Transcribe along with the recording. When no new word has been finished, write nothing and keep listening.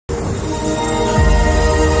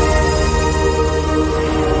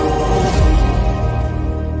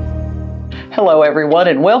Hello everyone,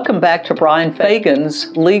 and welcome back to Brian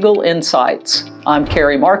Fagan's Legal Insights. I'm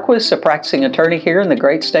Carrie Marquis, a practicing attorney here in the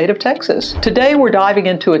great state of Texas. Today we're diving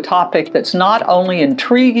into a topic that's not only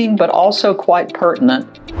intriguing but also quite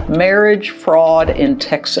pertinent: marriage fraud in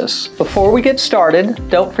Texas. Before we get started,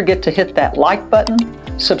 don't forget to hit that like button,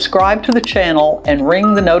 subscribe to the channel, and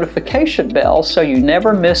ring the notification bell so you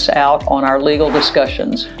never miss out on our legal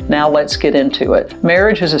discussions. Now let's get into it.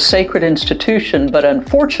 Marriage is a sacred institution, but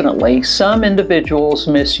unfortunately, some individuals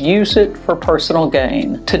misuse it for personal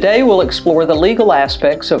gain. Today we'll explore the legal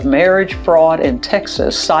aspects of marriage fraud in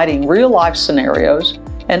Texas, citing real-life scenarios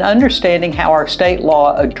and understanding how our state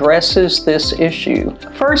law addresses this issue.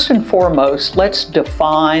 First and foremost, let's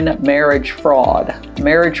define marriage fraud.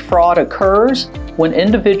 Marriage fraud occurs when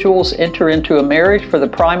individuals enter into a marriage for the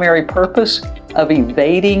primary purpose of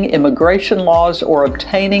evading immigration laws or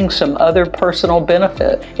obtaining some other personal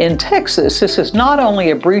benefit. In Texas, this is not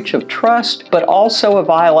only a breach of trust, but also a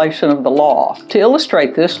violation of the law. To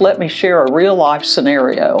illustrate this, let me share a real-life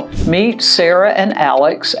scenario. Meet Sarah and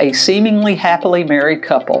Alex, a seemingly happily married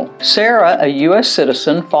couple. Sarah, a U.S.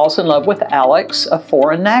 citizen, falls in love with Alex, a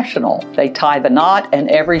foreign national. They tie the knot and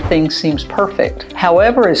everything seems perfect.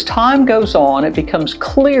 However, as time goes on, it becomes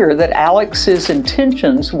clear that Alex's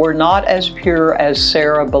intentions were not as pure as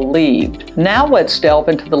Sarah believed. Now let's delve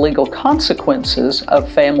into the legal consequences of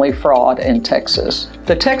family fraud in Texas.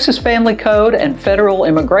 The Texas Family Code and federal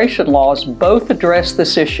immigration laws both address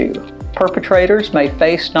this issue. Perpetrators may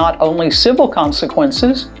face not only civil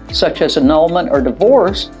consequences, such as annulment or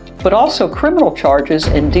divorce, but also criminal charges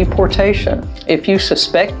and deportation. If you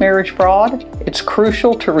suspect marriage fraud, it's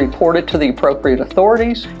crucial to report it to the appropriate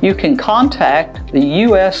authorities. You can contact the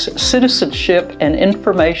U.S. Citizenship and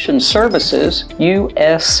Information Services,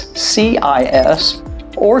 USCIS,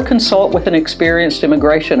 or consult with an experienced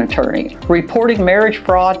immigration attorney. Reporting marriage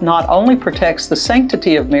fraud not only protects the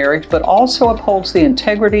sanctity of marriage, but also upholds the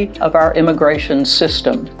integrity of our immigration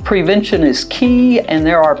system. Prevention is key, and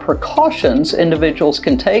there are precautions individuals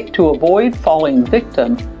can take to avoid falling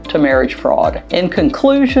victim to marriage fraud. In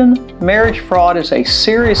conclusion, marriage fraud is a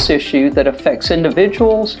serious issue that affects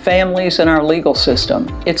individuals, families, and our legal system.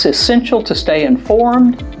 It's essential to stay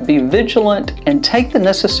informed, be vigilant, and take the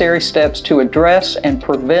necessary steps to address and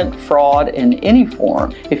prevent fraud in any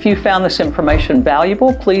form. If you found this information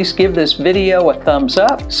valuable, please give this video a thumbs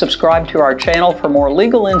up, subscribe to our channel for more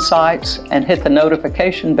legal insights, and hit the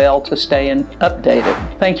notification bell to stay updated.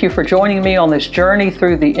 Thank you for joining me on this journey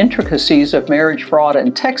through the intricacies of marriage fraud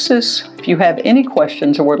in Texas. If you have any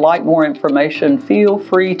questions or would like more information, feel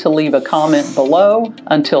free to leave a comment below.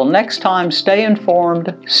 Until next time, stay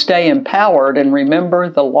informed, stay empowered, and remember,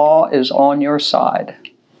 the law is on your side.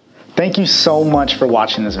 Thank you so much for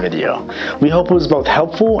watching this video. We hope it was both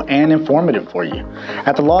helpful and informative for you.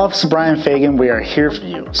 At the Law Office of Brian Fagan, we are here for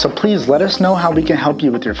you. So please let us know how we can help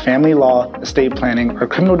you with your family law, estate planning, or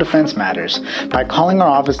criminal defense matters by calling our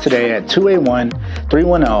office today at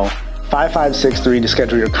 281-310-5563 to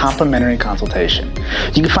schedule your complimentary consultation.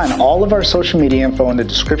 You can find all of our social media info in the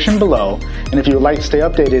description below, and if you would like to stay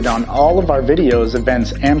updated on all of our videos,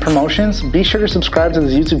 events, and promotions, be sure to subscribe to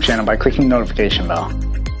this YouTube channel by clicking the notification bell.